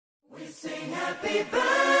Sing happy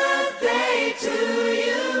birthday to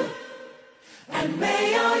you, and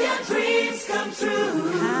may all your dreams come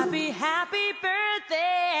true. Happy, happy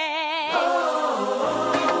birthday.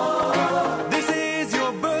 Oh, this is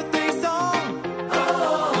your birthday song.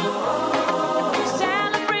 Oh,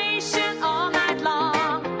 celebration all night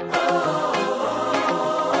long. Oh,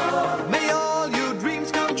 may all your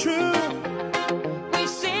dreams come true. We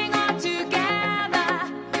sing all together.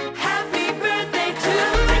 happy birthday to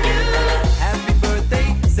you. Happy birthday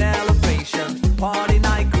celebration, party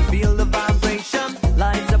night, we feel the vibration.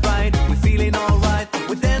 Lights are bright, we're feeling alright.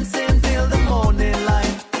 We're dancing till the morning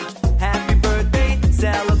light. Happy birthday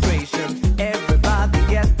celebration, everybody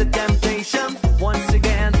get the temptation. Once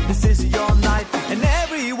again, this is your night, and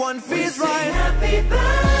everyone feels Sing right. happy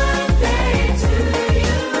birthday to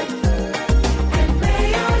you, and may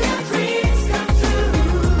all your dreams come true.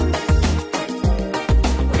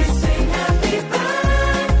 We sing happy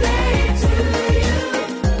birthday to you,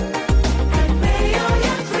 and may all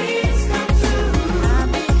your dreams come true.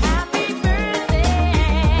 Happy, happy birthday.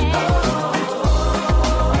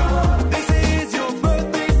 This is your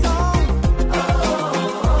birthday song.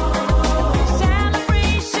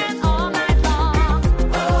 Celebration all night long.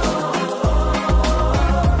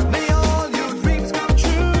 May all your dreams come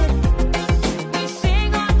true. We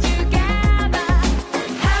sing all together.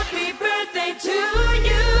 Happy birthday to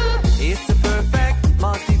you. It's a perfect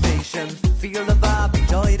motivation. Feel the vibe,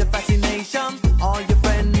 enjoy the fascination. All your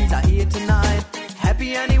friends are here tonight.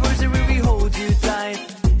 Happy anniversary, we hold you tight.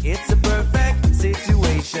 It's a perfect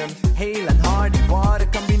situation. Hale and hearty, what a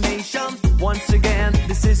combination. Once again,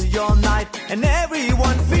 this is your night, and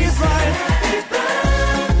everyone feels right. Happy birthday.